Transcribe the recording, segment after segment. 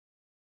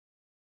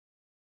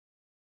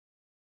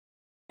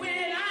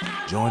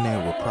Join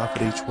in with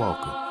Prophet H.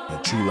 Walker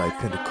and True Life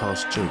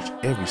Pentecost Church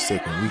every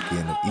second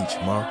weekend of each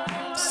month.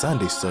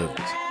 Sunday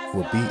service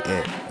will be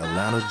at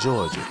Atlanta,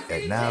 Georgia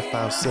at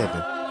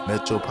 957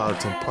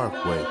 Metropolitan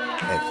Parkway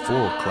at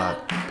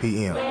 4:00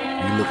 p.m.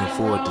 We're looking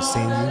forward to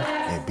seeing you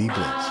and be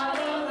blessed.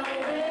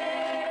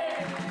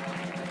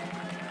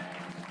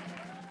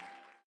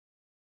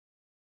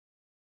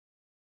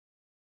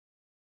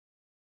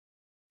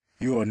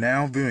 You are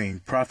now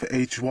viewing Prophet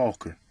H.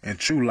 Walker and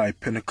True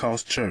Life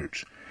Pentecost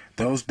Church.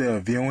 Those that are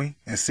viewing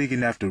and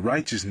seeking after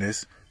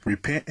righteousness,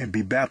 repent and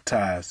be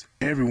baptized,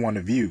 every one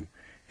of you,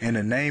 in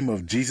the name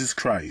of Jesus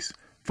Christ,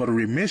 for the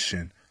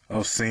remission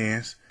of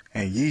sins,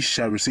 and ye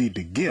shall receive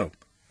the gift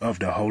of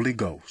the Holy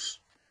Ghost.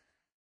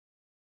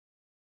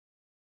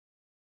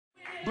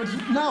 But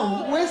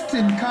now,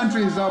 Western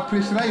countries are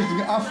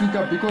pressurizing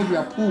Africa because we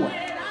are poor.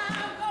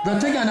 They're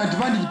taking an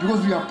advantage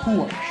because we are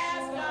poor.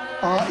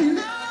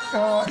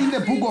 In the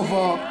book of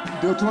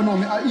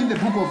Deuteronomy, in the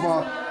book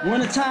of... We're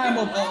in a time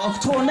of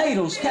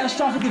tornadoes,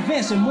 catastrophic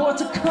events, and more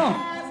to come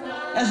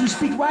as we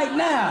speak right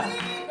now.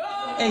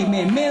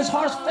 Amen. Men's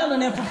hearts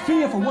failing and for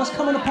fear for what's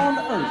coming upon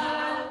the earth.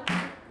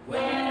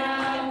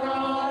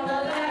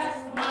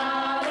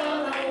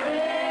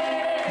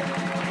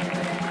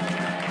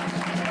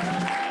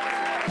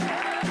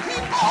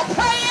 Keep on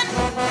praying,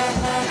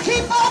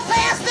 keep on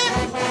fasting,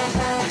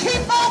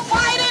 keep on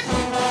fighting,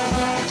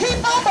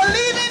 keep on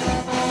believing,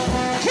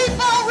 keep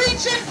on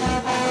reaching,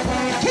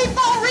 keep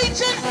on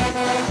reaching,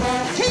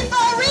 keep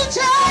on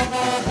reaching,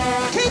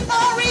 keep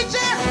on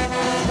reaching.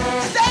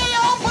 Stay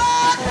on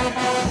board,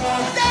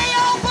 stay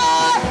on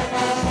board,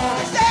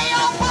 stay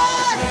on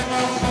board,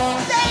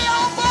 stay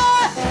on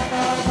board,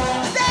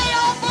 stay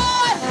on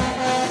board.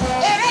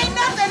 It ain't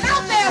nothing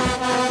out there.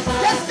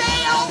 Just stay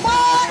on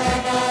board,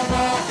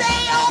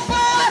 stay on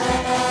board.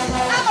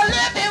 I'm a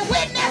living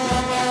witness.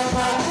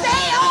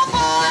 Stay on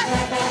board,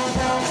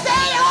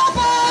 stay on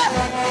board,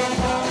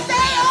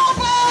 stay on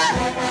board.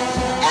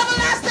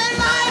 Everlasting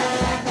life,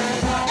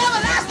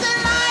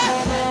 everlasting life,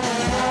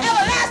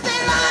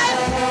 everlasting life,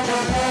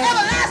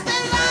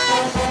 everlasting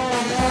life,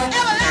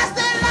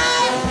 everlasting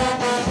life,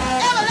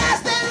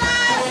 everlasting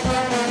life,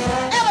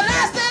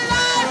 everlasting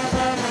life,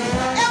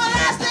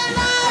 everlasting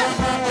life.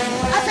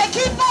 I say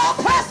keep on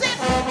pressing,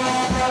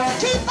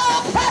 keep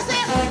on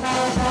pressing,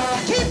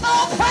 keep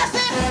on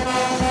pressing,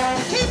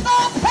 keep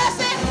on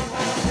pressing,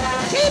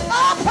 keep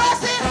on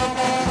pressing,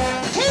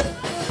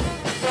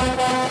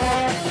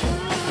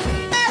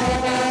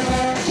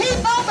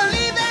 keep on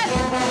believing.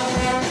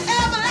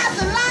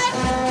 Everlasting life,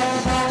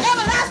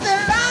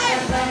 everlasting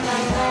life,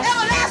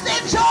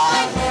 everlasting joy,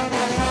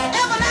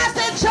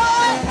 everlasting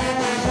joy,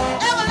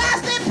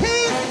 everlasting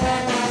peace,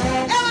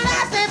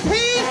 everlasting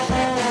peace.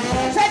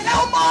 Say no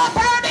more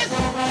burdens,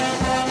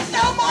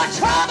 no more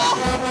trouble,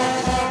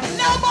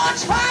 no more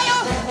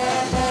trial,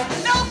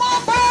 no more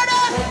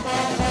burden,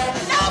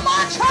 no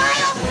more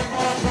trial,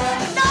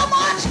 no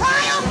more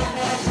trial,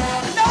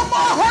 no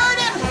more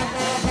hurting,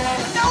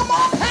 no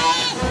more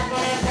pain,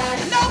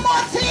 no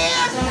more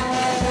tears.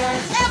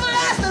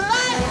 Everlasting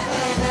life,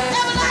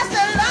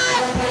 everlasting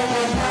life,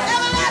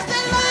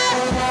 everlasting life,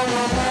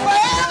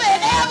 forever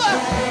and ever,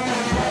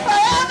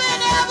 forever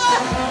and ever,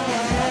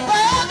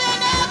 forever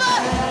and ever.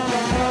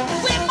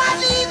 With my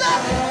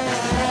Jesus,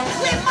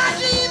 with my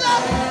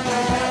Jesus,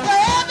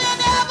 forever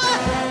and ever,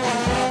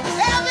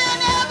 ever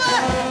and ever,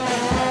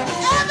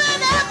 ever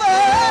and ever.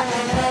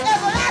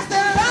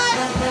 Everlasting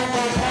life,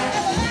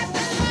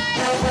 everlasting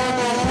life,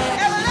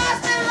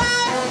 everlasting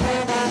life.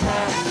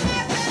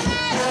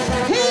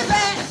 He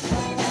that,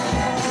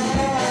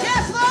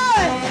 yes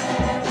Lord,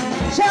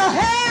 shall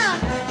have.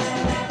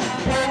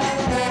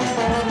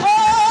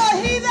 Oh,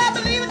 he that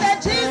believeth that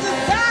Jesus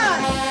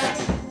died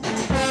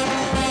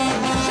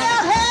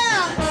shall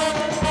have.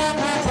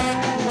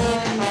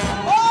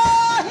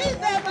 Oh, he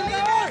that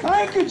believeth.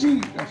 Thank you,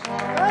 Jesus.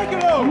 Thank you,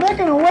 Lord.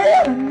 Making a way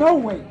out of no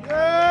way.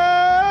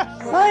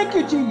 Thank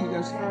you,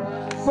 Jesus,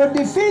 for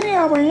defeating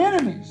our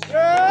enemies,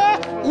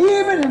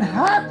 even in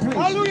high places,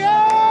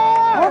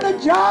 on the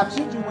job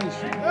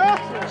situation,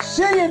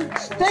 city and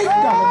state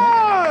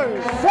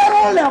government,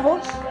 federal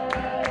levels.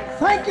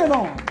 Thank you,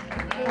 Lord.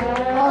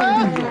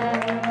 Hallelujah.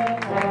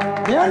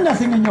 There's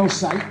nothing in your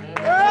sight.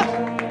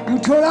 You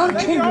tore down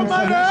kingdoms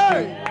for this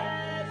sake.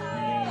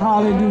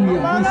 Hallelujah. We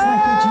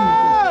thank you,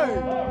 Jesus.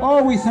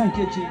 Oh, we thank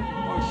you, Jesus.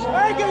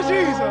 Thank you,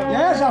 Jesus.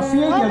 Yes, I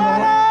feel you, Lord.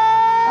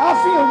 I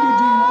feel you,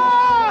 Jesus.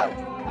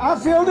 I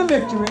feel the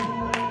victory.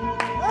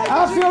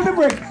 I feel the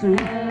breakthrough.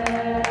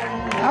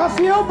 I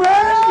feel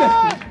burdens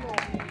lifted.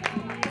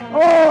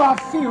 Oh, I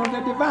feel the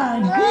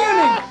divine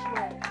healing.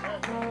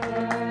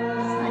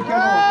 Thank you,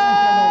 Lord.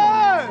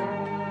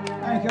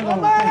 Thank you,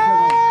 Lord. Thank you,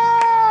 Lord.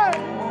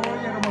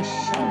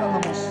 Thank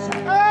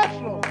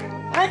you, Lord.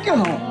 Thank you,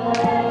 Lord.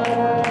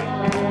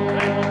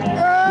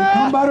 We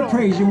come by to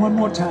praise you one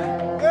more time.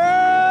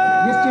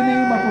 Lift your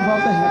name up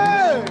above the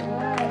heavens.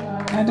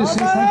 And to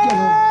say thank you,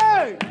 Lord.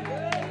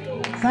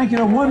 Thank you,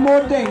 Lord. One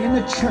more day in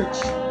the church.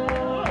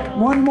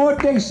 One more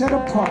day set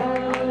apart.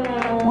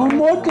 One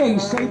more day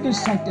saved and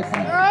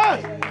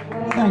sanctified.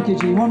 Thank you,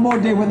 Jesus. One more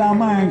day with our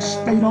minds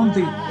stayed on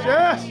thee.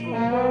 Yes.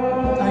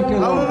 Thank you,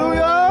 Lord.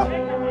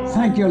 Hallelujah.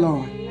 Thank you,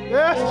 Lord.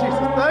 Yes, Jesus.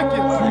 Thank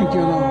you. Thank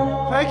you,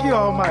 Lord. Thank you,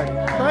 Almighty.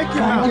 Thank you.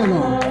 Thank you,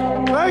 Lord.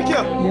 Thank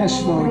you.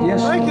 Yes, Lord.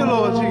 Yes, Thank you,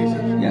 Lord. Lord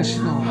Jesus. Yes,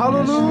 Lord.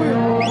 Hallelujah.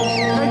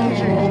 Thank you,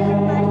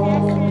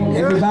 Jesus.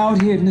 Every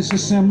bowed head in this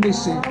assembly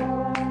said,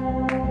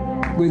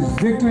 with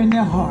victory in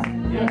their heart,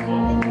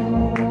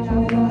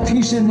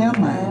 peace in their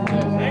mind,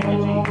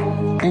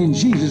 and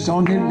Jesus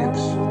on their lips.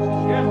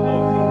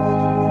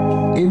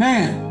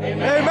 Amen.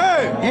 Amen.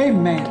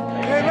 Amen. Amen.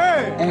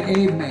 And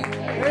amen.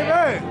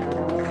 Amen.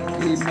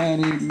 Amen.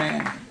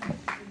 Amen.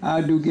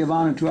 I do give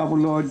honor to our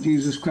Lord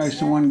Jesus Christ,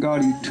 the one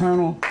God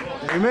eternal,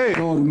 Amen.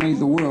 Lord who made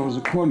the worlds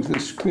according to the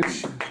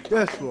scripture.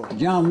 Yes, Lord.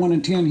 John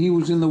 1:10, he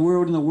was in the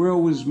world and the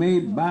world was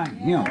made by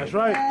him. That's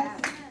right.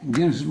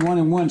 Genesis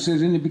 1:1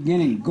 says, in the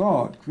beginning,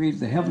 God created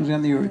the heavens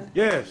and the earth.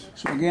 Yes.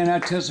 So again, I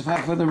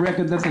testify for the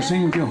record that the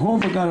same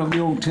Jehovah God of the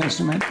Old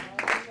Testament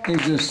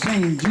is the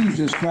same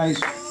Jesus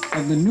Christ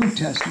of the New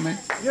Testament.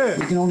 Yes.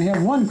 We can only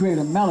have one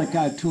creator,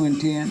 Malachi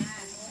 2:10.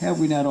 Have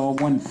we not all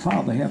one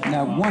Father? Have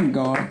not one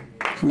God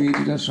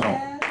created us all?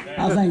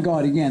 I thank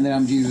God again that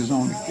I'm Jesus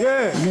only.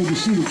 Yes. You may be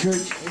seated,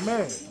 church.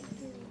 Amen.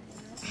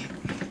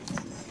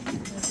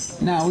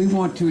 Now we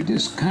want to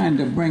just kind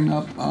of bring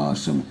up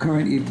some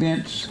current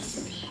events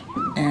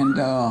and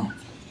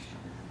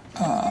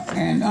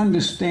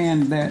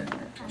understand that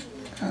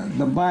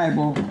the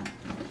Bible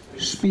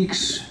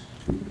speaks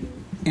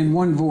in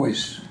one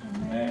voice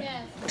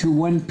to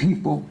one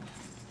people,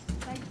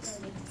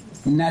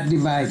 not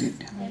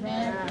divided.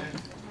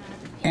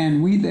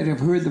 And we that have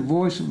heard the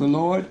voice of the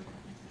Lord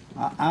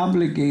are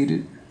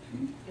obligated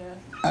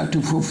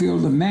to fulfill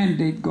the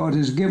mandate God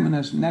has given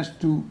us, and that's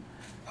to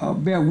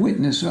bear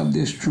witness of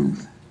this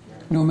truth.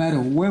 No matter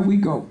where we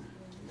go,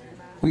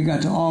 we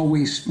got to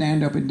always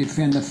stand up and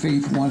defend the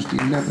faith once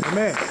delivered.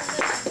 Amen.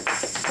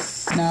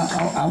 Now,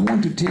 I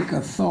want to take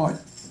a thought,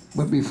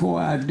 but before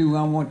I do,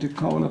 I want to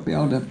call up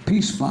Elder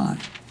Peacebond,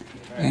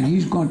 and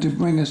he's going to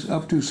bring us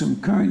up to some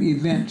current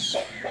events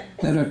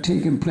that are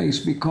taking place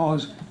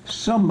because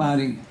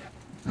somebody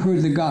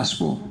heard the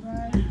gospel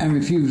and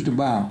refused to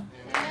bow.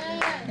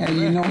 And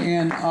you know,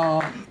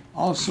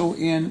 also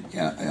in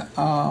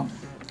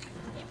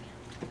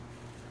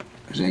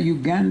is that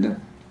Uganda?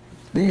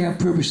 They have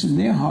purpose in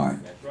their heart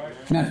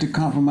not to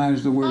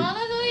compromise the word.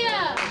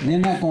 Hallelujah. They're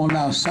not going to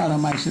allow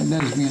sodomites and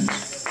lesbians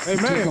to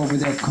take over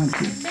their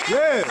country.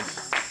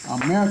 Yes.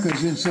 America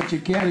is in such a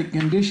chaotic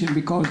condition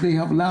because they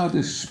have allowed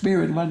the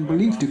spirit of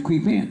unbelief to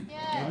creep in.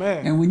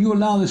 Amen. And when you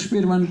allow the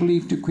spirit of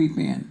unbelief to creep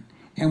in,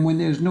 and when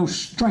there's no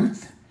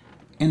strength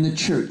in the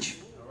church,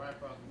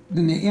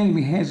 then the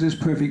enemy has his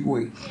perfect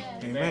way.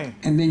 Amen.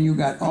 And then you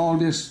got all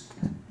this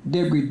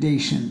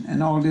degradation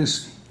and all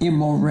this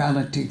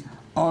immorality,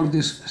 all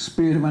this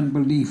spirit of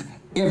unbelief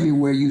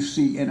everywhere you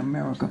see in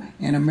America,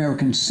 in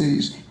American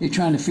cities. They're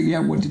trying to figure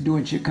out what to do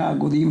in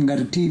Chicago. They even got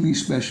a TV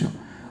special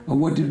of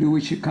what to do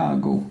with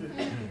Chicago.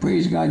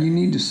 Praise God, you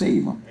need to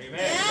save them.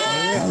 Amen.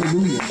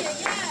 Hallelujah.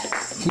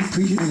 Keep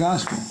preaching the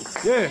gospel.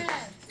 Yeah.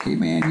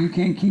 Amen. You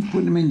can't keep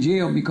putting them in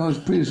jail because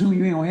pretty soon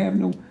you ain't going to have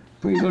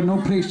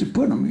no place to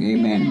put them.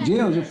 Amen.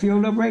 Jails are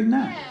filled up right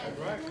now.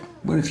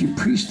 But if you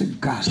preach the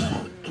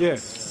gospel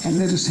and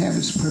let us have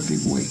its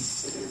perfect way,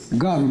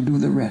 God will do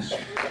the rest.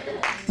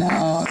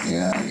 Now,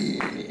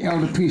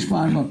 Elder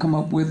Peacebond is going to come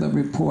up with a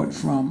report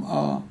from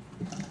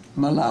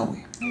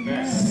Malawi.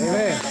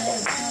 Amen.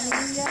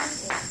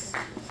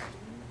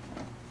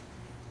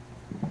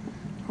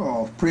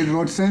 Oh, praise the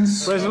Lord,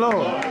 saints. Praise the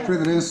Lord.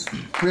 Praise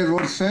the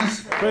Lord,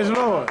 saints. Praise the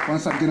Lord.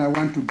 Once again, I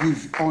want to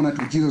give honor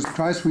to Jesus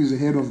Christ, who is the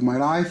head of my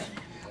life,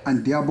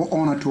 and double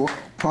honor to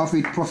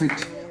Prophet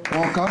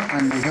Walker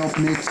and the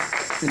helpmate,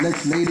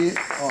 elect lady,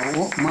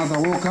 Mother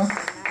Walker,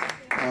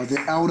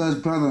 the elders,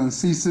 brothers and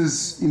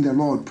sisters in the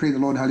Lord. Praise the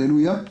Lord.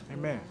 Hallelujah.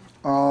 Amen.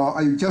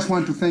 I just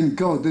want to thank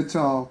God that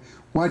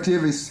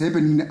whatever is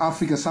happening in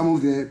Africa,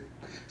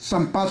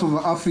 some parts of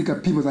Africa,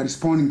 people are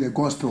responding to the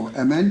gospel.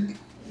 Amen.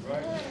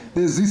 Right.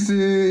 There's this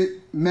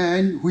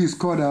man who is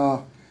called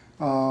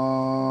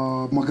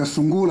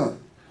Makasungula.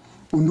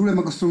 Undule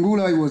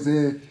Makasungula, he was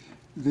the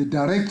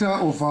director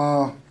of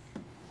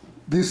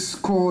this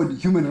called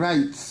Human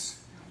Rights,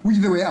 which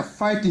they were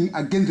fighting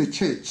against the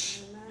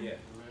church. Yeah.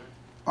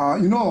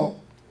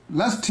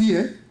 Last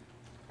year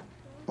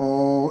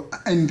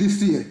and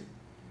this year,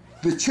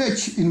 the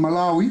church in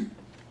Malawi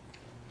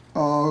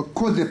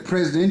called the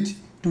president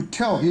to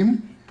tell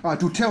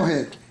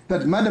her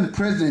that, Madam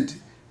President,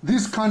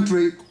 this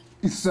country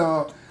is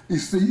a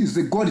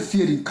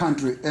God-fearing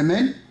country.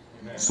 Amen?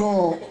 Amen.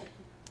 So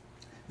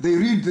they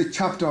read the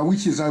chapter,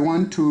 which is I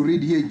want to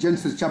read here,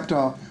 Genesis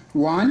chapter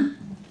 1.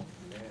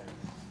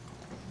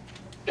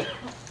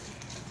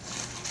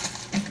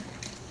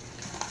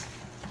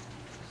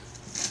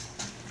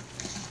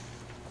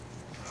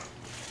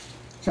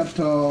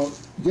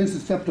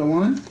 Genesis chapter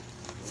 1,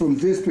 from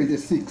verse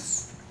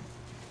 26.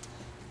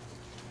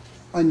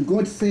 And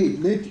God said,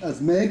 let us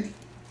make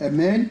a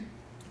man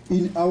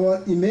in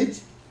our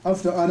image,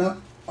 after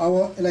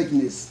our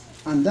likeness,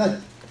 and that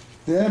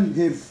them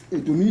have a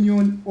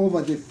dominion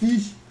over the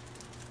fish,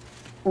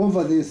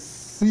 over the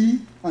sea,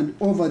 and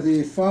over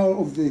the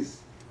fowl of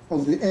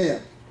the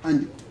air,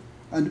 and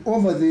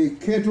over the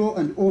cattle,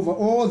 and over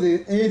all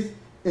the earth,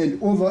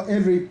 and over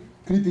every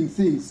creeping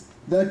things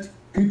that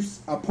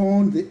creeps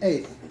upon the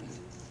earth.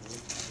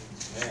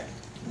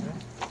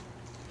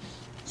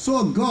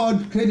 So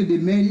God created a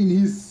man in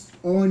his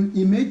own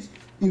image.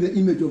 In the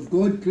image of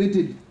God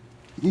created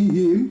he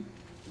him,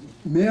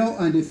 male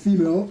and a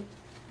female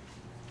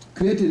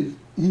created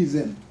he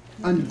them.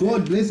 And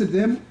God blessed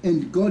them,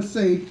 and God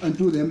said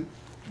unto them,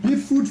 be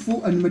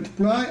fruitful and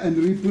multiply and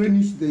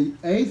replenish the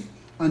earth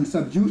and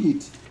subdue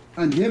it,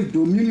 and have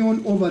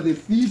dominion over the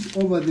fish,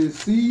 over the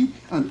sea,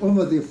 and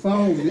over the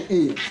fowl of the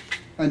air,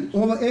 and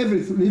over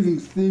every living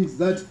thing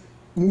that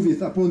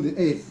moveth upon the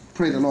earth.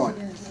 Praise the Lord.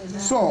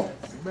 Yes. So,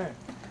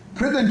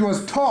 President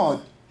was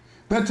told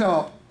that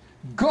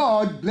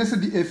God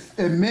blessed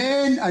a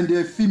man and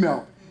a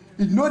female.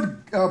 He did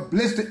not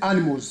bless the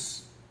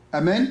animals.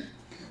 Amen?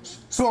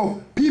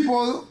 So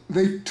people,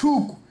 they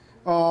took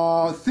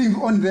things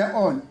on their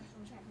own.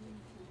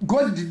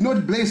 God did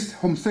not bless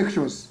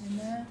homosexuals.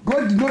 Amen.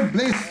 God did not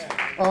bless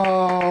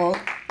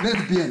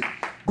lesbian.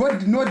 God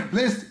did not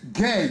bless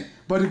gay,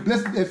 but he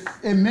blessed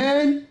a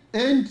man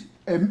and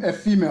a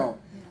female.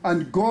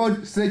 And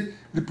God said,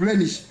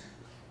 replenish.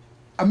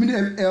 I mean,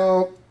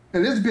 a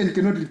lesbian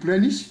cannot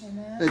replenish.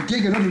 Amen. A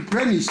gay cannot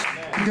replenish.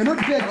 He cannot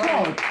be a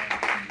child.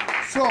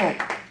 So,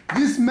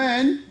 this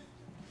man,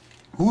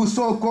 who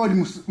so-called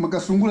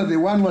Makasungula, the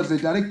one was the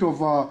director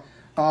of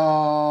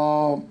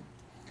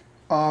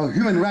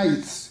human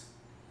rights,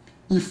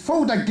 he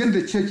fought against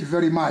the church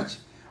very much.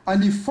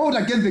 And he fought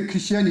against the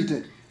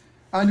Christianity.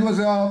 And he was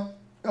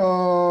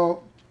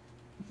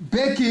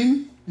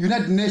backing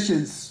United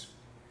Nations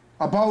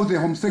about the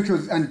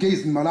homosexuals and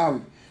gays in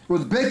Malawi. He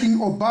was backing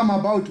Obama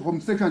about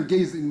homosexuals and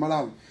gays in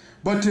Malawi.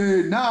 But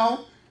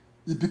now,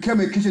 he became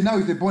a Christian. Now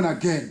he's a born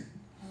again.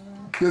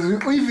 He has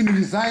even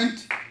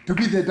resigned to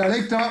be the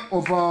director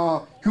of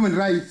human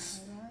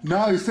rights.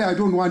 Now he said, I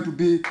don't want to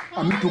be,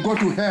 to go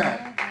to hell.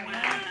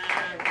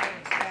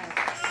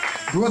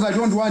 Because I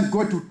don't want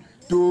God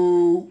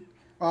to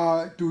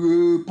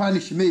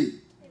punish me.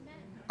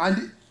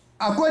 And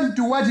according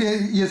to what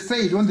he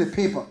said on the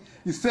paper,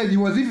 he said he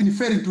was even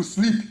failing to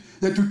sleep.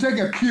 He had to take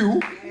a pill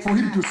for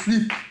him to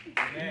sleep.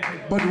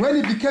 But when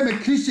he became a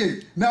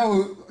Christian,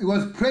 now he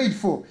was prayed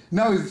for.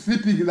 Now he's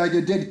sleeping like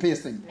a dead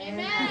person.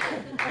 Amen.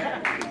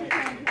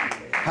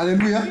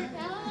 Hallelujah.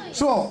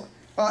 So,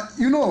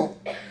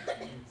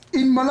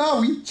 in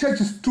Malawi, church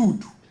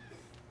stood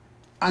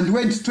and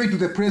went straight to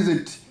the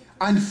president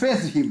and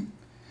faced him.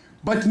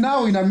 But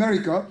now in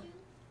America,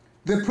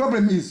 the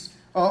problem is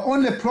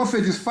only a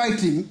prophet is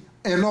fighting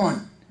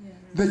alone.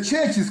 The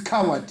church is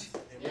coward.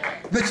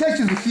 The church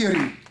is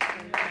fearing.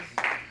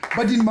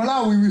 But in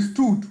Malawi, we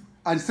stood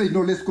and said, no,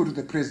 let's go to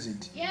the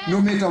president,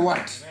 no matter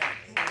what.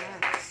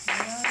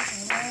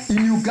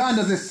 In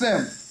Uganda, the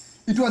same.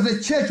 It was the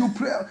church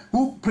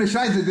who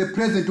pressurized the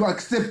president to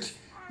accept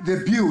the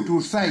bill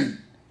to sign.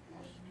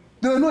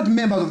 They were not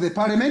members of the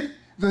parliament.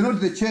 They were not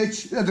the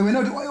church. They were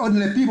not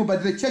ordinary people,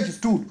 but the church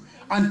stood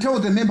and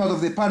told the members of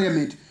the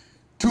parliament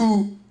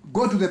to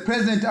go to the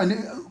president and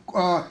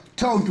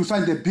tell him to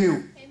sign the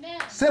bill.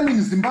 Amen. Same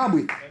in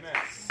Zimbabwe. Amen.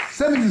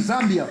 Same in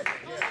Zambia.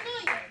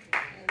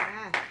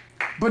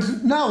 But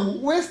now,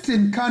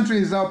 Western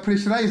countries are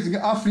pressurizing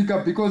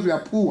Africa because we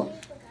are poor.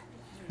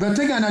 They're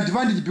taking an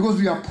advantage because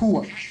we are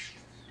poor.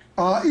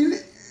 In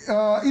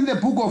the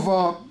book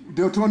of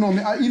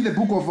Deuteronomy, in the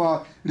book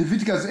of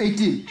Leviticus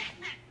 18,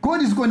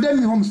 God is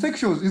condemning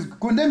homosexuals, is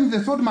condemning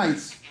the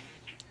sodomites.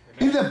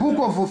 In the book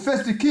of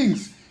 1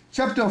 Kings,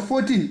 chapter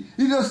 14,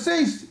 it's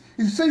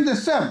saying the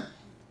same.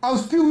 I'll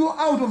spew you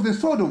out of the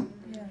Sodom.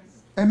 Yes.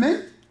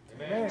 Amen?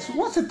 Amen? So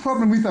what's the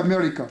problem with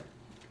America?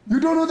 You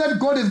don't know that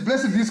God has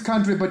blessed this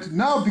country, but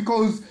now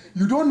because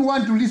you don't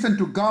want to listen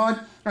to God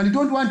and you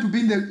don't want to be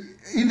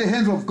in the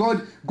hands of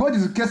God, God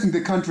is cursing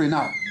the country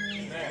now.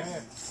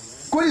 Amen.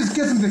 God is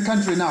cursing the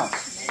country now.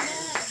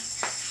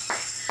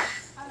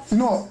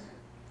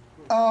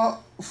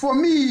 For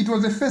me, it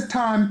was the first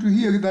time to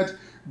hear that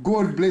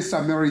God bless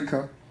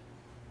America.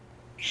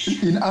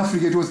 In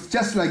Africa, it was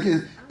just like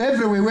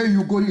everywhere where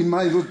you go in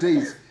those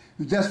days,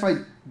 you just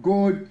find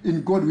God,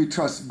 in God we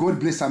trust. God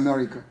bless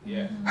America.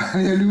 Yeah.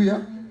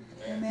 Hallelujah.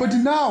 Amen. But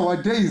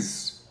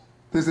nowadays,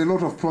 there's a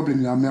lot of problem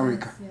in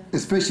America,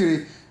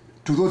 especially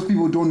to those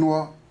people who don't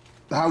know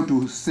how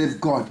to serve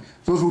God,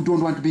 those who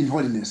don't want to be in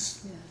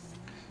holiness.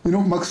 Yes.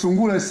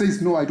 Makasungula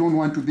says, no, I don't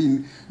want to be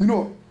in,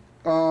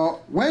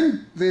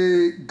 when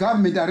the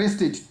government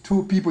arrested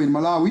 2 people in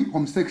Malawi,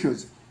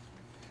 homosexuals,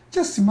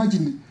 just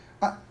imagine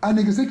an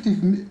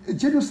executive,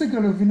 general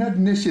secretary of the United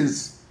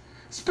Nations,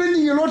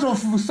 spending a lot of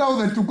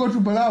thousands to go to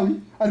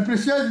Malawi and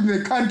pressurizing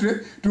the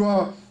country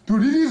to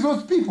release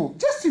those people.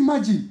 Just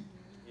imagine.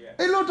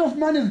 Yeah. A lot of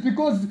money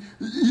because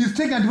he's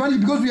taking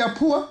advantage because we are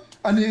poor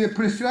and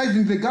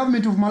pressurizing the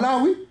government of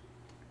Malawi.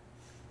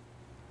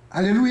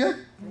 Hallelujah.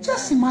 Yeah.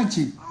 Just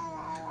imagine.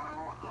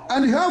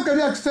 And how can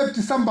you accept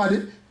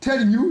somebody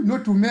telling you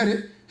not to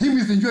marry, him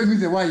is enjoying with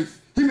the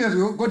wife, him has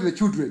got the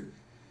children.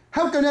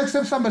 How can you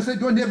accept somebody say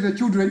don't have the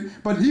children,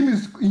 but him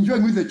is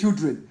enjoying with the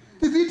children?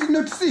 Is it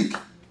not sick?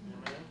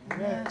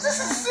 This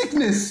is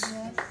sickness.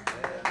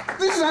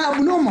 This is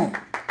abnormal.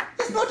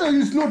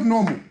 It's not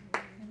normal.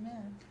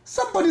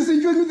 Somebody is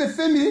enjoying with the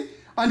family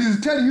and is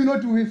telling you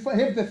not to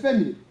have the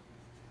family.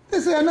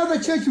 There's another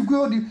church you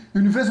go, the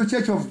Universal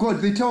Church of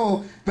God. They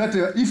tell that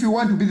if you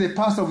want to be the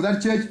pastor of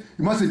that church,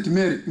 you mustn't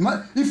marry.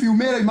 If you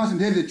marry, you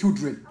mustn't have the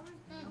children.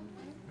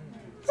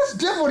 That's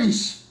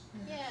devilish.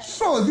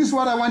 So this is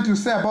what I want to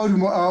say about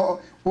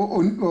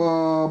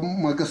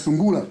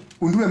Makasungula.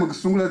 Undule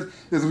Makasungula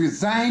has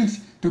resigned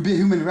to be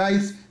human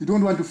rights. He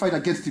don't want to fight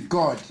against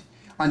God.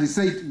 And he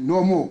said,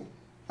 no more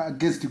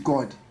against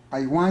God.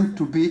 I want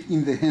to be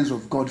in the hands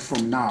of God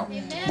from now.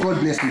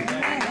 God bless me.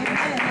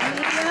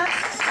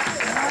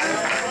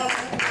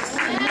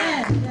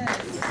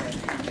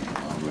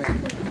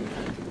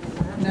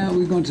 Now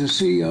we're going to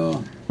see,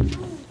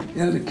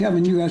 Elder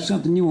Kevin, you got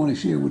something you want to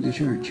share with the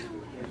church.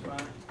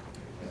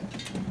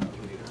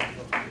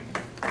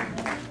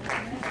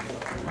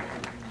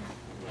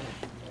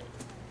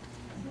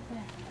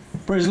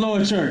 Praise the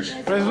Lord, church.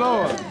 Praise the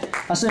Lord.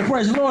 I said,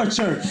 praise the Lord,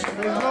 church.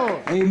 Praise the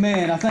Lord.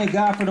 Amen. I thank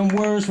God for them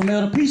words from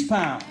Elder Peace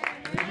Pound.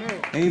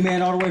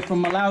 Amen. All the way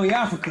from Malawi,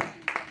 Africa.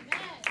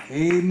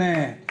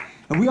 Amen.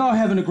 And we all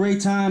having a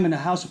great time in the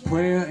house of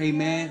prayer.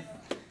 Amen.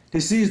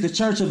 This is the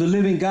church of the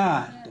living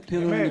God, the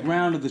pillar in the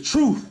ground of the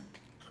truth.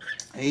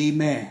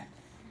 Amen.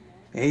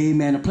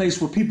 Amen. A place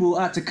where people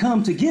ought to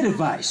come to get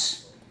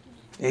advice.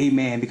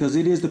 Amen. Because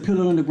it is the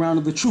pillar in the ground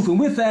of the truth. And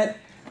with that,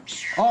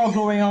 all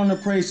glory and honor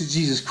and praise to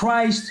Jesus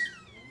Christ.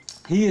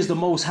 He is the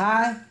most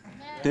high.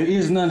 There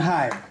is none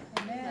higher.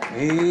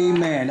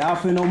 Amen.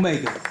 Alpha and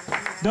Omega.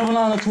 Double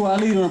honor to our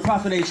leader and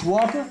Prophet H.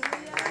 Walker,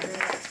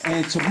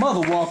 and to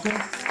Mother Walker,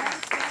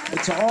 and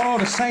to all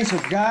the saints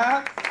of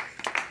God.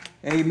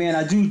 Amen.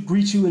 I do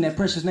greet you in that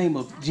precious name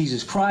of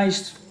Jesus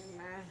Christ.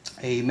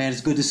 Amen.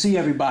 It's good to see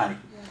everybody.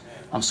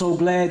 I'm so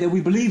glad that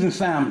we believe in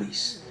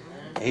families.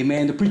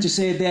 Amen. The preacher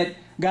said that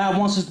God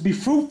wants us to be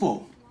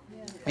fruitful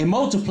and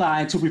multiply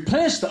and to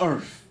replenish the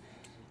earth.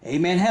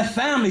 Amen. Have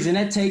families, and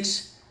that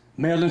takes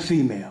male and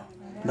female.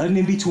 Nothing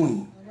in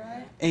between.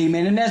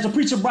 Amen. And as the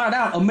preacher brought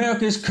out,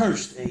 America is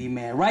cursed.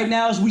 Amen. Right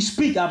now as we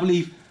speak, I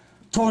believe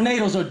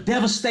tornadoes are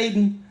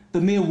devastating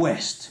the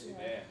Midwest.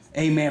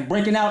 Amen.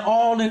 Breaking out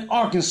all in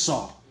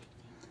Arkansas.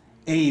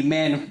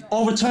 Amen.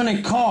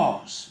 Overturning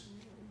cars.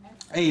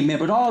 Amen.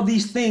 But all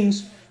these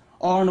things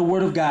are in the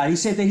Word of God. He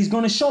said that He's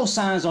going to show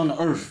signs on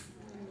the earth.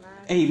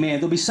 Amen.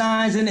 There'll be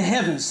signs in the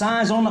heavens,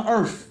 signs on the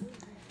earth.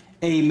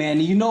 Amen.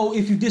 And you know,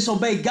 if you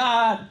disobey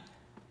God,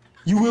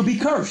 you will be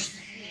cursed.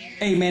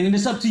 Amen. And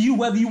it's up to you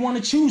whether you want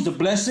to choose the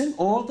blessing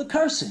or the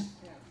cursing.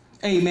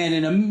 Amen.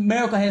 And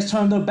America has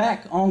turned their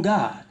back on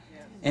God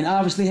and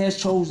obviously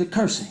has chose the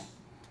cursing.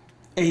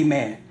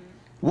 Amen.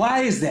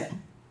 Why is that?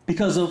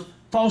 Because of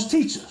false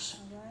teachers.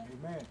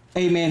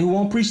 Amen. Who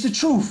won't preach the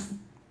truth.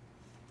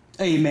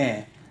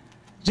 Amen.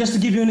 Just to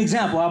give you an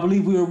example, I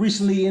believe we were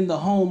recently in the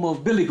home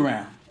of Billy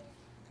Graham.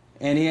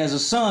 And he has a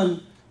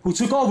son who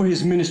took over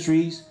his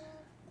ministries,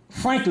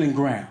 Franklin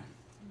Graham.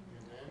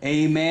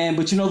 Amen.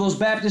 But you know, those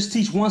Baptists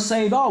teach once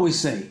saved, always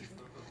saved.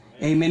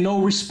 Amen.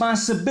 No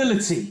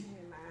responsibility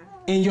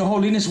in your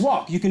holiness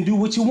walk. You can do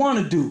what you want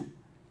to do.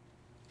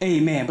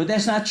 Amen. But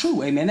that's not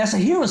true. Amen. That's a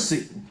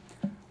heresy.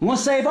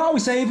 Once saved,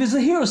 always saved is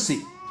a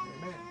heresy.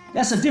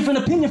 That's a different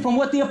opinion from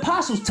what the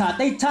apostles taught.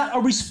 They taught a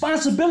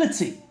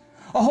responsibility,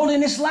 a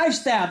holiness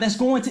lifestyle that's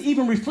going to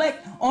even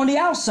reflect on the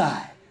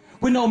outside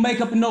with no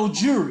makeup and no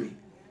jewelry.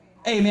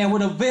 Amen.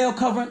 With a veil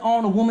covering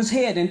on a woman's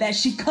head and that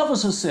she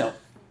covers herself.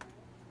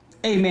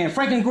 Amen.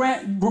 Franklin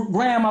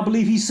Graham, I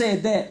believe he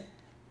said that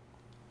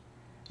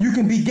you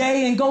can be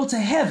gay and go to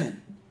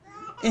heaven.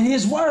 In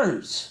his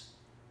words.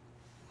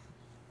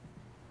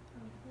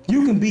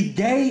 You can be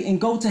gay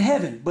and go to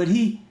heaven. But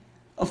he,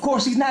 of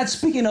course, he's not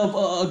speaking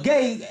of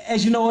gay,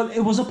 as you know, it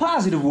was a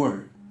positive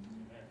word.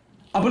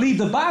 I believe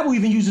the Bible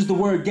even uses the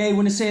word gay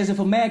when it says if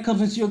a man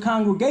comes into your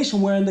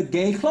congregation wearing the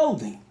gay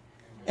clothing.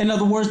 In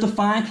other words, the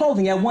fine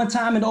clothing. At one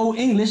time in Old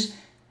English,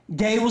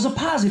 gay was a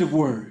positive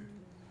word.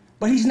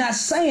 But he's not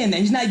saying that.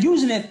 He's not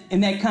using it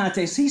in that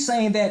context. He's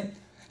saying that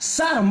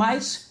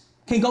sodomites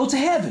can go to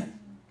heaven.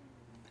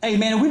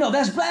 Amen. And we know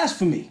that's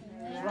blasphemy.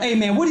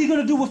 Amen. What are you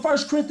going to do with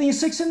 1 Corinthians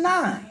 6 and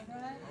 9?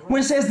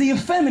 When it says the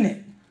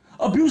effeminate,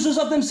 abusers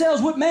of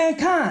themselves with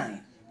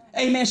mankind,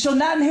 amen, shall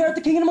not inherit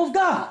the kingdom of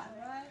God.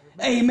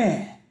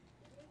 Amen.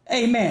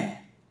 Amen.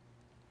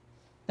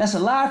 That's a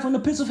lie from the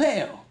pits of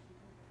hell.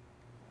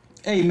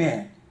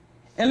 Amen.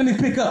 And let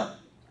me pick up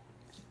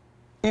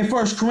in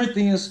 1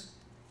 Corinthians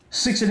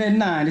 6 and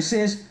 9. It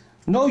says,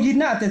 know ye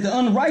not that the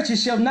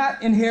unrighteous shall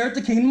not inherit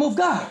the kingdom of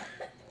God?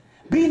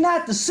 Be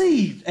not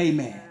deceived.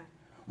 Amen.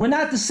 We're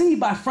not deceived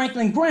by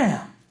Franklin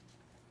Graham.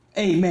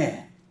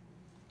 Amen.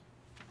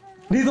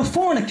 Neither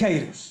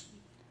fornicators,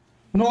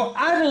 nor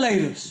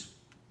idolaters,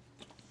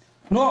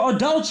 nor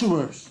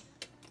adulterers,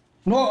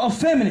 nor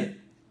effeminate,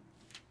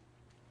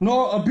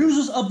 nor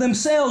abusers of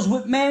themselves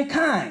with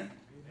mankind.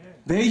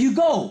 There you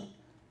go.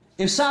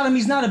 If sodomy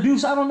is not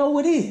abuse, I don't know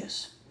what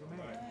is.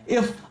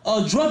 If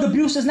drug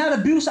abuse is not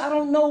abuse, I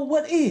don't know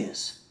what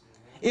is.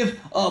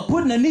 If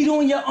putting a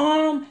needle in your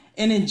arm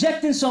and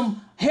injecting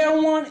some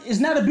heroin is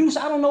not abuse,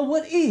 I don't know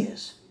what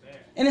is.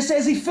 And it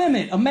says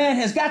effeminate. A man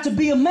has got to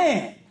be a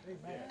man.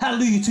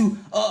 Hallelujah. To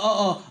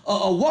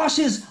wash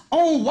his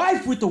own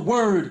wife with the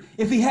word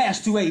if he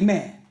has to.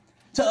 Amen.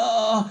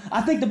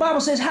 I think the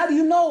Bible says, how do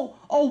you know,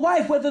 O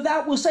wife, whether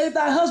thou wilt save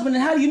thy husband?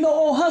 And how do you know,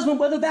 O husband,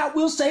 whether thou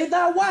wilt save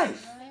thy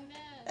wife?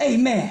 Amen.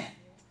 Amen.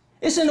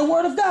 It's in the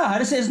word of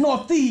God. It says, nor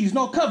thieves,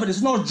 nor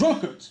covetous, nor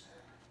drunkards,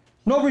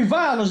 nor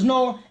revilers,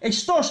 nor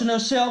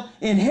extortioners shall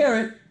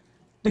inherit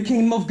the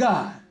kingdom of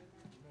God.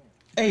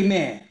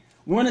 Amen.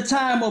 We're in a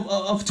time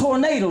of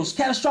tornadoes,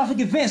 catastrophic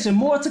events, and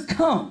more to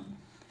come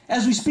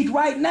as we speak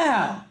right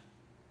now.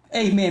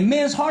 Amen.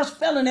 Men's hearts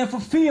failing them for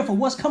fear for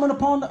what's coming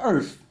upon the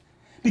earth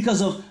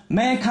because of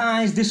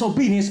mankind's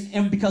disobedience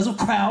and because of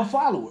crowd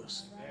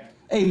followers.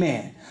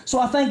 Amen. So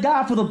I thank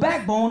God for the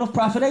backbone of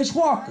Prophet H.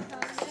 Walker.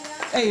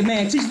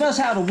 Amen. Teaching us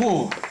how to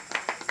war.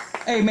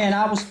 Amen.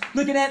 I was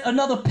looking at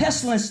another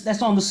pestilence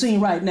that's on the scene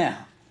right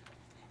now.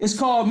 It's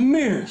called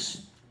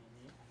MERS,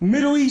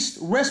 Middle East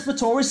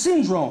Respiratory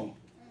Syndrome.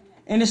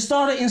 And it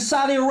started in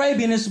Saudi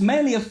Arabia, and it's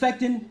mainly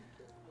affecting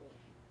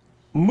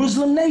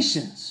Muslim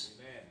nations.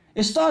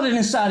 It started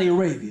in Saudi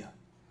Arabia.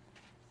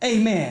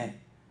 Amen.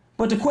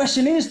 But the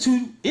question is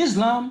to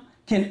Islam,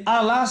 can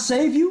Allah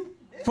save you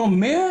from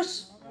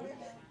MERS?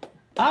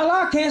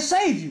 Allah can't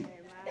save you.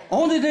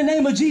 Only the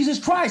name of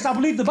Jesus Christ. I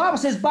believe the Bible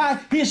says by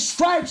his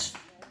stripes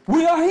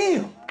we are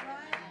healed.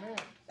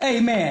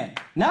 Amen.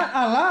 Not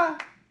Allah,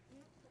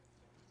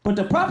 but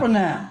the proper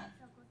noun,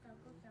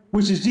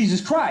 which is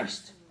Jesus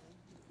Christ,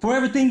 for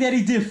everything that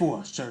he did for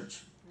us,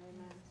 church.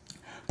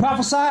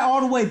 Prophesy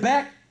all the way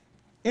back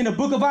in the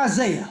book of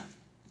Isaiah.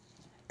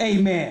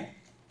 Amen.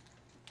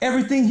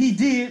 Everything he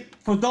did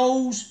for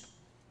those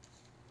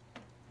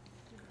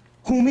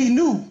whom he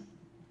knew,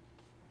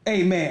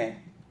 amen,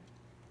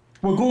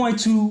 were going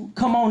to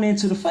come on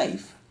into the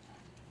faith.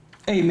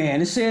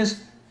 Amen. It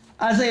says,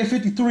 Isaiah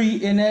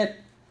 53 in that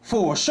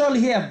 4,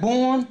 surely he hath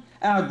borne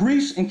our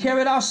griefs and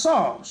carried our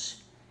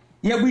sorrows.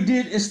 Yet we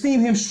did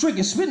esteem him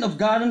stricken, smitten of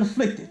God, and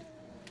afflicted.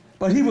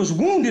 But he was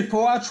wounded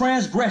for our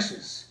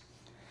transgressions.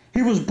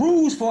 He was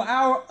bruised for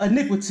our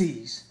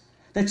iniquities.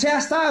 The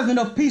chastisement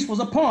of peace was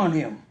upon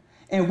him,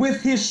 and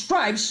with his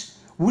stripes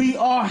we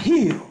are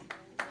healed.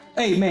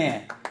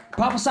 Amen.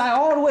 Prophesy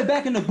all the way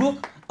back in the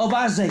book of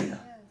Isaiah.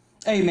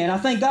 Amen. I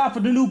thank God for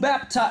the new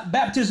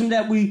baptism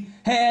that we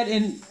had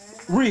in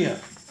Rhea.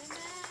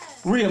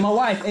 Rhea, my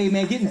wife,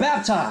 amen, getting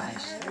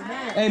baptized.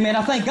 Amen.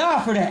 I thank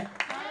God for that.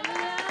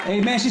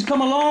 Amen. She's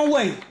come a long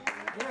way.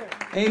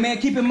 Amen.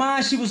 Keep in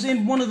mind, she was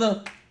in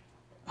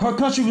her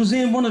country was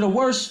in one of the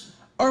worst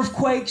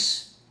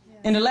earthquakes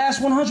in the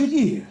last 100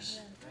 years.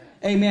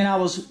 Amen. I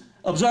was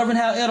observing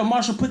how Elder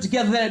Marshall put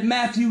together that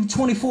Matthew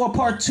 24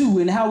 part 2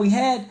 and how we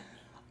had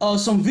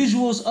some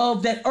visuals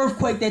of that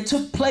earthquake that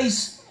took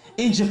place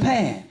in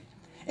Japan,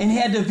 and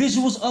had the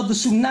visuals of the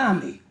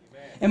tsunami.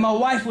 And my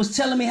wife was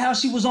telling me how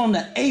she was on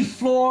the 8th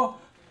floor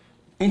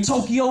in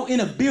Tokyo in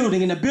a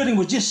building, and the building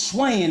was just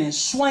swaying and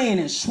swaying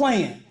and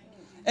swaying.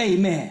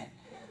 Amen.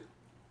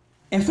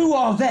 And through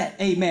all that,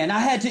 amen, I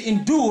had to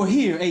endure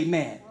here,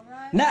 amen,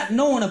 not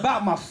knowing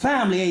about my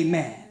family,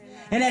 amen.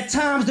 And at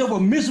times there were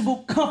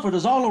miserable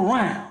comforters all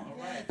around.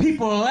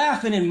 People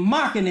laughing and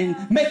mocking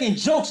and making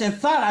jokes and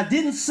thought I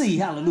didn't see,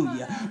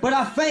 hallelujah. But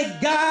I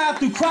thank God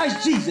through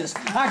Christ Jesus,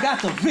 I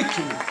got the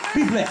victory.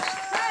 Be blessed.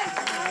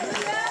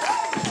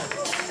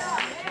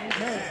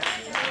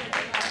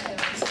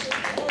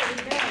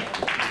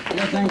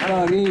 Yeah, thank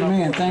God,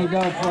 amen. Thank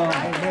God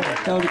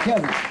for Elder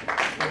Kevin.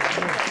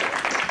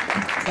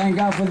 Thank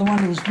God for the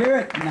wonderful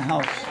spirit in the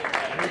house.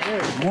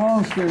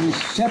 Warm spirit,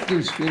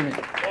 receptive spirit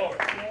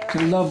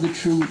to love the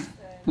truth,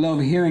 love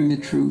hearing the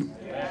truth,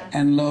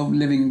 and love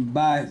living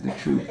by the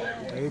truth.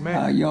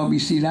 Amen. Y'all be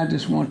seated. I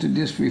just want to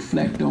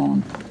reflect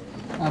on,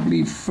 I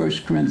believe, 1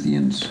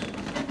 Corinthians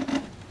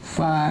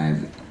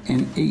 5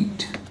 and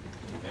 8.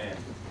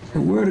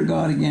 The Word of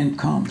God again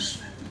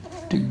comes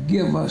to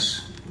give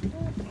us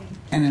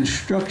an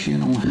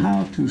instruction on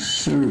how to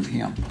serve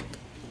Him.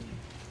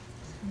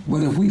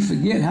 But if we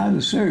forget how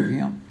to serve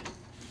Him,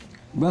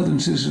 brothers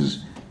and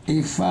sisters,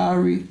 a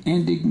fiery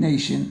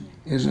indignation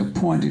is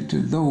appointed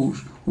to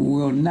those who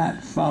will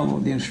not follow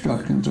the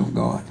instructions of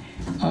God.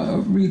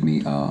 Read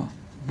me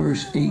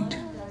verse 8. 1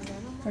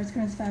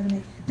 Corinthians 5 and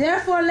 8.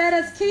 Therefore let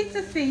us keep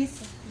the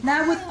feast,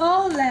 not with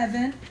old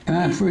leaven.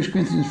 1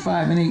 Corinthians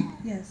 5 and 8?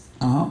 Yes.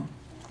 Uh-huh.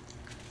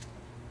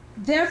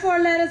 Therefore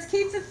let us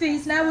keep the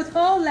feast, not with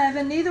old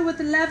leaven, neither with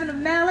the leaven of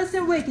malice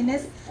and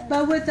wickedness,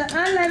 but with the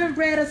unleavened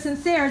bread of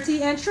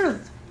sincerity and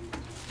truth.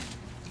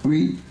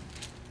 Read.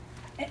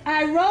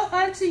 I wrote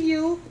unto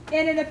you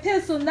in an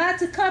epistle not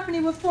to company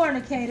with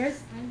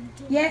fornicators,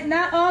 yet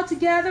not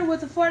altogether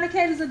with the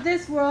fornicators of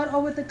this world,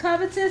 or with the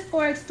covetous,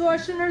 or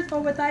extortioners, or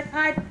with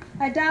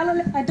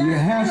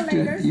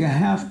idolaters. You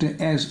have to,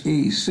 as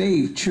a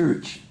saved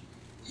church,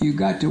 you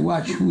got to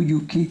watch who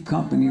you keep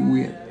company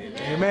with.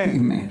 Amen.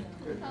 Amen.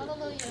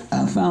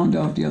 I found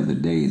out the other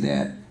day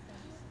that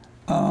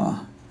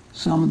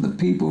some of the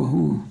people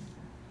who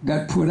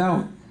got put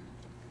out,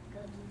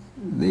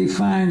 they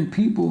find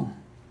people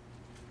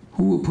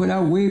who were put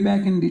out way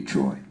back in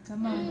Detroit.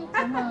 Come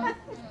on.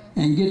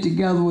 And get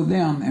together with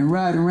them and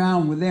ride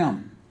around with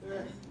them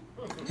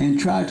and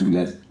try to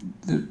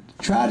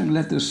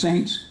let the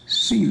saints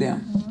see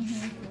them.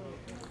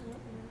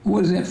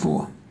 What is that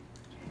for?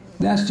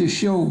 That's to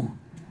show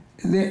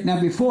that now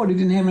before they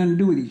didn't have nothing to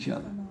do with each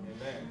other.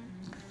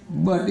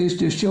 But it's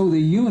to show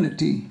the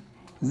unity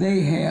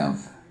they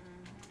have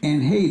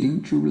in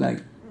hating true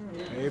light.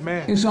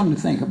 Amen. It's something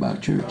to think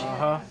about, church.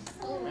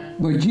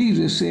 But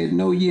Jesus said,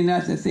 "Know ye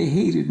not that they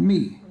hated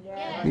me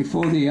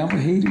before they ever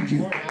hated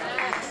you?"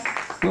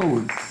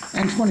 Glory.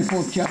 And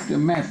 24th chapter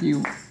of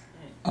Matthew,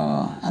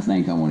 I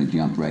think I want to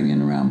jump right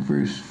in around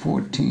verse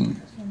 14.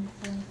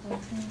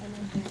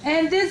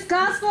 And this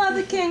gospel of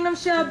the kingdom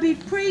shall be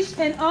preached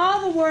in all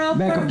the world.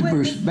 Back up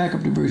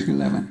to verse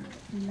 11.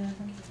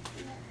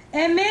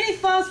 And many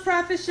false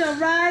prophets shall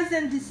rise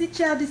and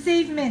shall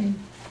deceive many.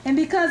 And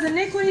because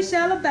iniquity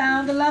shall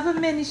abound, the love of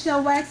many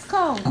shall wax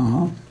cold.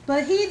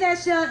 But he that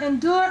shall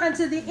endure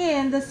unto the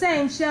end, the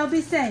same shall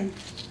be saved.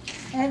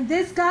 And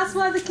this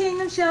gospel of the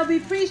kingdom shall be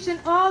preached in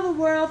all the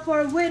world for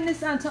a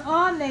witness unto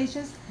all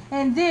nations,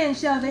 and then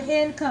shall the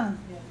end come.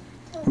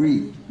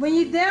 Read. When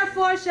ye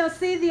therefore shall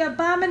see the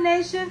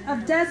abomination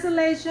of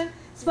desolation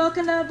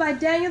spoken of by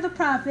Daniel the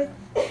prophet,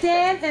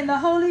 stand in the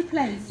holy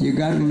place. You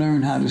got to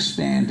learn how to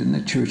stand in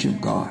the church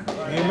of God.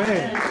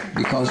 Amen.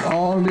 Because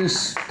all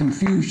this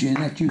confusion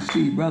that you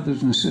see,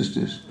 brothers and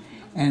sisters,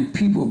 and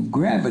people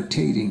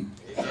gravitating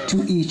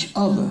to each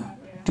other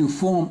to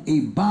form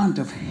a bond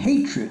of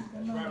hatred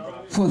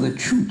for the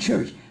true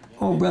church.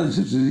 Oh, brothers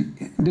and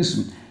sisters,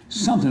 listen,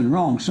 something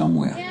wrong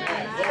somewhere.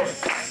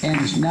 And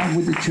it's not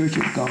with the church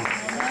of God.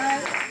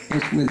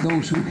 It's with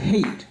those who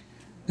hate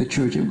the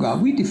church of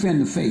God. We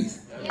defend the faith.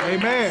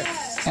 Amen.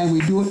 And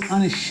we do it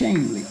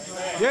unashamedly.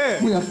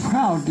 Yeah. We are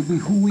proud to be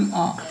who we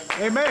are.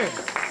 Amen.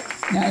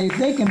 Now, if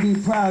they can be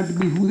proud to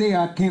be who they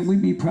are, can't we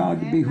be proud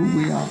to be who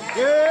we are?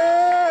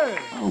 Yeah.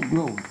 Oh,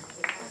 glory.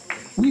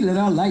 We let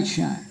our light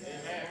shine.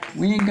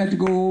 We ain't got to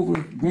go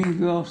over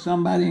Greenville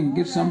somebody and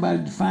get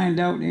somebody to find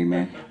out,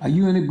 amen. Are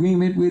you in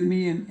agreement with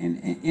me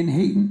in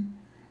hating?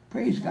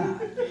 Praise God.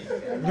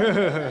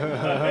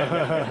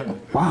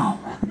 Wow.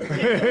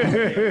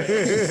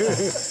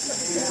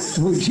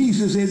 So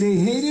Jesus said they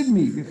hated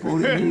me before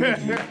they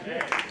hated you.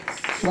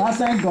 So I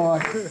thank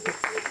God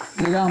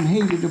that I'm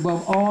hated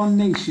above all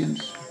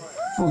nations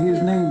for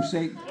his name's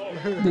sake,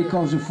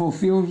 because it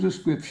fulfills the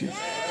scripture.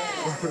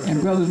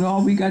 And brothers,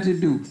 all we got to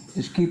do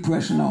is keep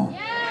pressing on.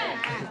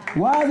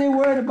 Why are they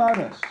worried about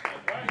us?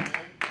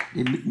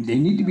 They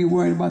need to be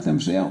worried about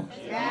themselves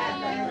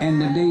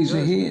and the days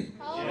ahead.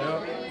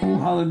 Oh,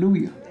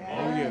 hallelujah.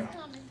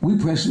 We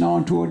pressing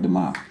on toward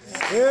tomorrow.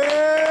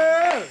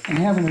 And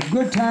having a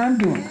good time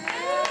doing it.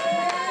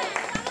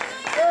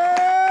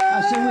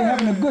 I said we're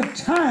having a good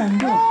time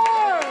doing it.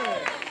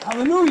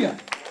 Hallelujah.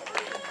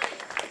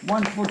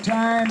 Wonderful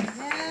time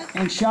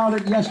in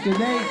Charlotte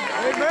yesterday.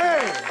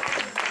 Amen.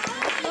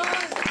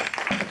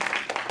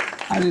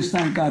 I just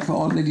thank God for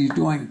all that he's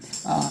doing.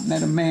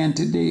 Met a man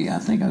today, I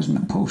think I was in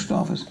the post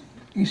office.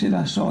 He said,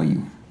 I saw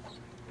you.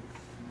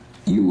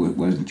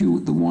 Wasn't you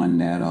the one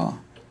that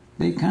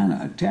they kind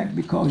of attacked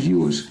because you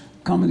was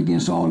coming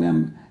against all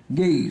them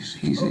gays?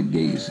 He said,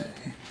 gays.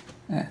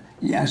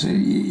 Yeah, I said,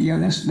 yeah,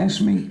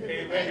 that's me.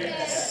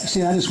 He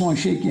said, I just want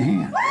to shake your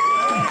hand.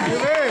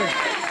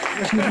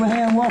 Shook my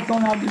hand, walked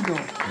on out the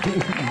door.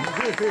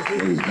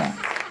 Praise God.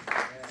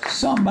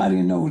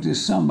 Somebody knows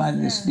there's somebody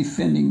that's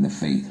defending the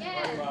faith.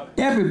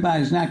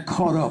 Everybody's not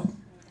caught up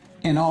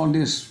in all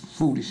this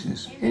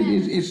foolishness.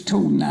 It's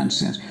total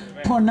nonsense.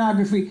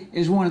 Pornography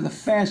is one of the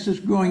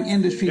fastest growing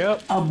industries, a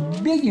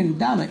 $1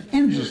 billion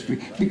industry,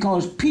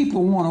 because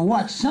people want to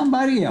watch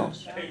somebody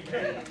else.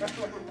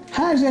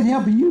 How is that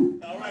helping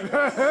you?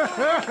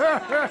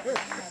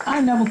 I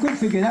never could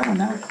figure that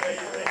one out.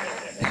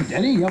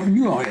 That ain't helping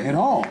you at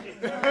all.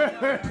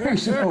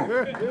 Praise the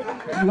Lord.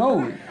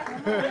 Glory.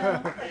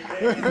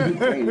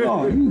 Praise the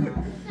Lord.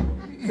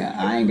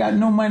 I ain't got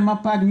no money in my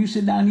pocket. You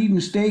sit down eating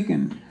steak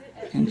and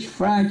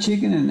fried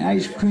chicken and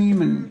ice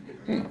cream, and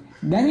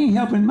that ain't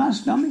helping my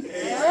stomach.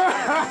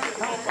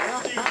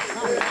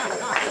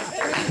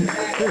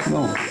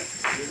 No.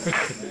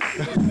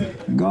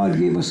 God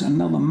gave us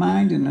another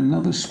mind and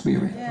another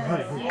spirit.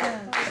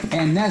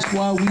 And that's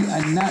why we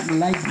are not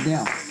like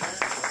them.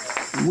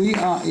 We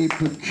are a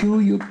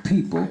peculiar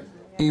people,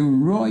 a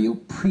royal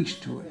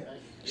priesthood,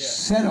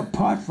 set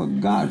apart for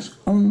God's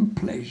own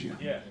pleasure.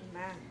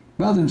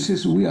 Brothers and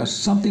sisters, we are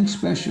something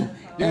special,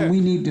 and we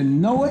need to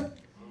know it,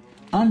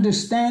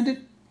 understand it,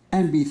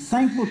 and be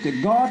thankful to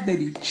God that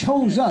he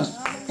chose us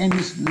in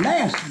this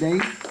last day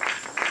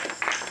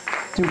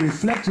to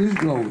reflect His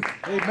glory.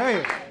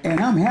 Amen. And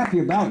I'm happy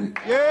about it.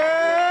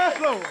 Yes,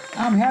 Lord.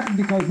 I'm happy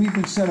because we've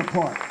been set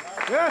apart.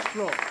 Yes,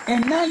 Lord.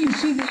 And now you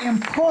see the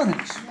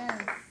importance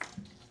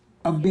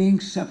of being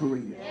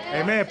separated.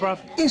 Amen,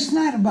 prophet. It's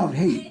not about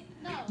hate,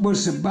 but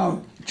it's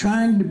about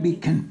trying to be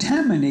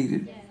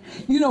contaminated.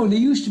 You know, they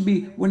used to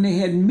be, when they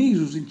had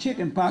measles and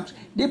chicken pox,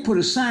 they put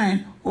a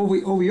sign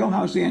over your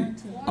house in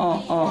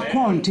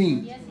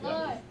quarantine.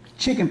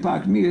 Chicken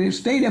pox, measles. They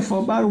stay there for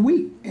about a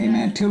week,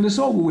 amen, till it's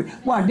over with.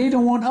 Why? They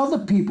don't want other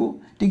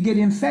people to get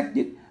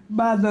infected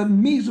by the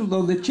measles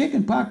or the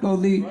chicken pox or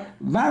the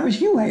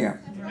virus you have.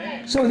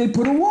 So they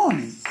put a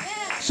warning.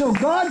 So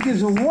God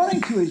gives a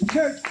warning to His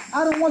church.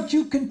 I don't want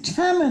you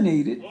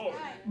contaminated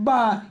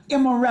by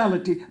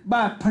immorality,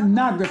 by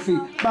pornography,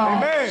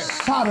 by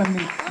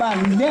sodomy, by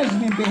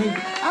lesbian behavior.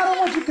 I don't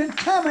want you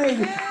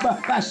contaminated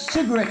by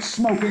cigarette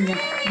smoking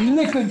and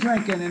liquor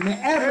drinking and the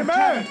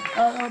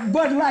advertising.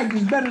 Bud Light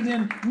is better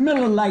than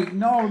Miller Lite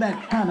and all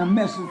that kind of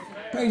mess.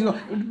 Praise the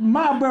Lord.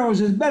 Marlboro's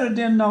is better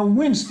than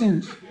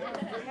Winston's.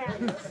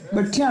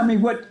 But tell me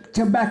what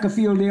tobacco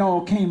field they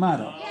all came out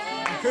of.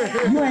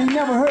 You ain't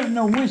never heard of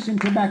no Winston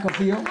tobacco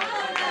field,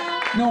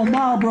 no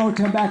Marlboro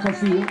tobacco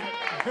field.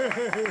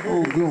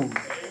 Oh, glory.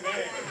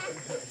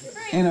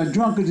 And a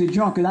drunkard's a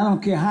drunkard. I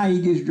don't care how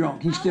he gets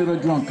drunk. He's still a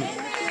drunkard.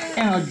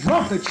 And a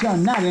drunkard shall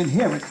not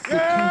inherit the kingdom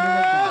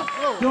of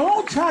God.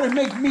 Don't try to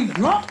make me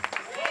drunk.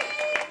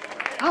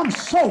 I'm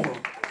sober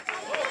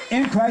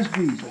in Christ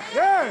Jesus.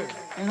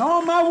 And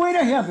on my way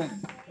to heaven.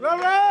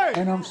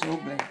 And I'm so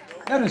glad.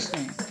 Let us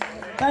sing.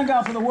 Thank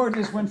God for the word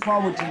that went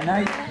forward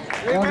tonight.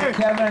 Elder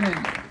Kevin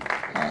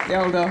and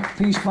Elder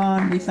Peace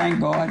Pond, we thank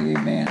God.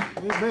 Amen.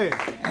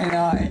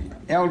 And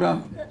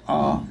Elder,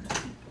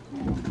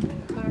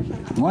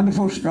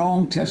 wonderful,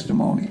 strong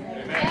testimony.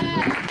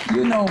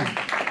 You know,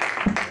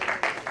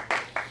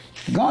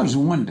 God's a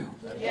wonder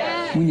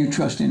when you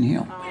trust in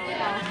Him.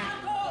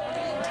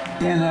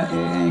 And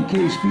in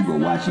case people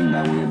watching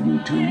by way of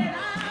YouTube,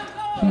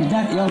 he's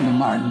not Elder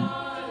Martin.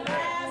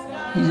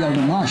 He's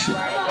Elder Marshall.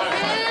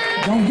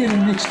 Don't get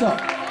him mixed up.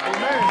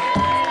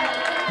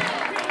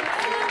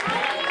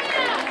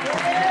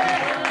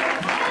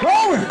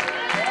 Glory!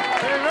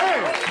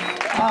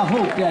 I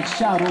hope that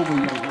shout over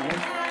your head.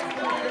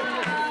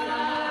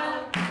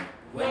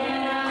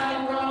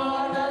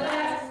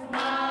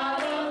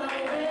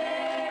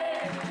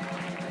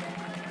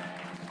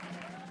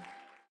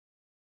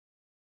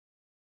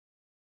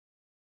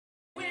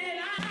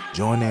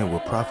 Join in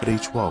with Prophet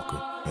H.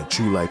 Walker and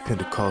True Light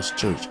Pentecost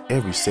Church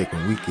every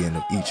second weekend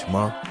of each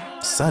month.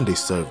 Sunday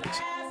service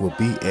will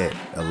be at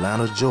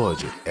Atlanta,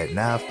 Georgia at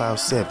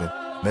 957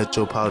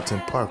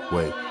 Metropolitan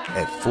Parkway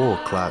at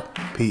 4:00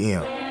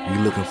 p.m.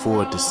 We're looking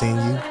forward to seeing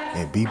you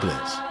and be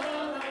blessed.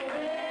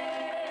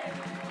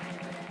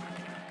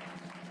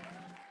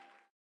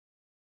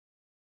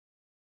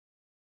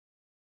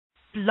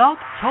 Blog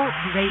Talk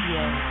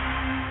Radio.